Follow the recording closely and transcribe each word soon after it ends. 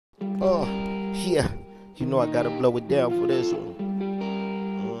Oh, yeah. You know I gotta blow it down for this one.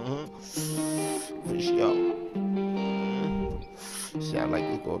 For sure. Sound like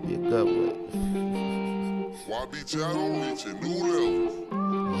it's gonna be a good one. YB reaching new levels.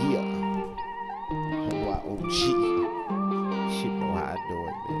 Yeah. YOG. Shit know how I do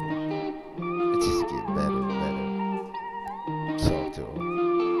it, man. It just get better and better. Talk to him.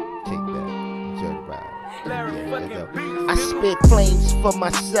 Take that. Enjoy the ride. I spit flames for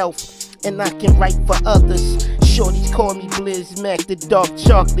myself, and I can write for others. Shorties call me Blizz Mac, the dark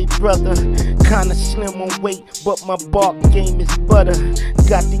chocolate brother. Kinda slim on weight, but my bark game is butter.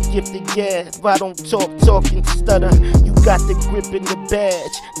 Got the gift of gab, if I don't talk and stutter. You got the grip in the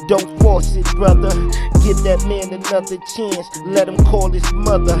badge, don't force it, brother. Give that man another chance, let him call his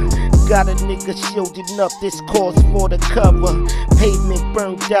mother. Got a nigga shielding up, this calls for the cover. Pavement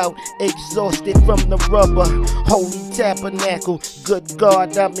burned out, exhausted from the rubber. Holy tabernacle, good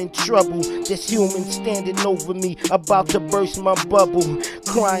God, I'm in trouble. This human standing over me, about to burst my bubble.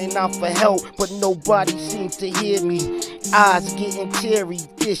 Crying out for help, but nobody seems to hear me. Eyes getting teary,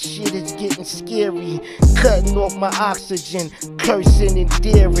 this shit is getting scary. Cutting off my oxygen, cursing and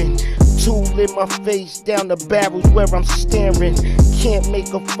daring. Tool in my face, down the barrels where I'm staring. Can't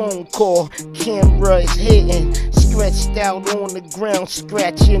make a phone call, camera is hitting. Stretched out on the ground,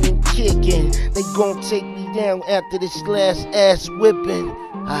 scratching and kicking. They gon' take me down after this last ass whipping.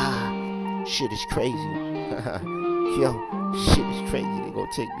 Shit is crazy. Yo, shit is crazy. They gon'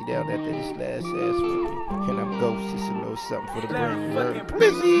 take me down after this last ass whipping. And I'm ghost, just a little something for the brain.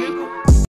 Blizzy.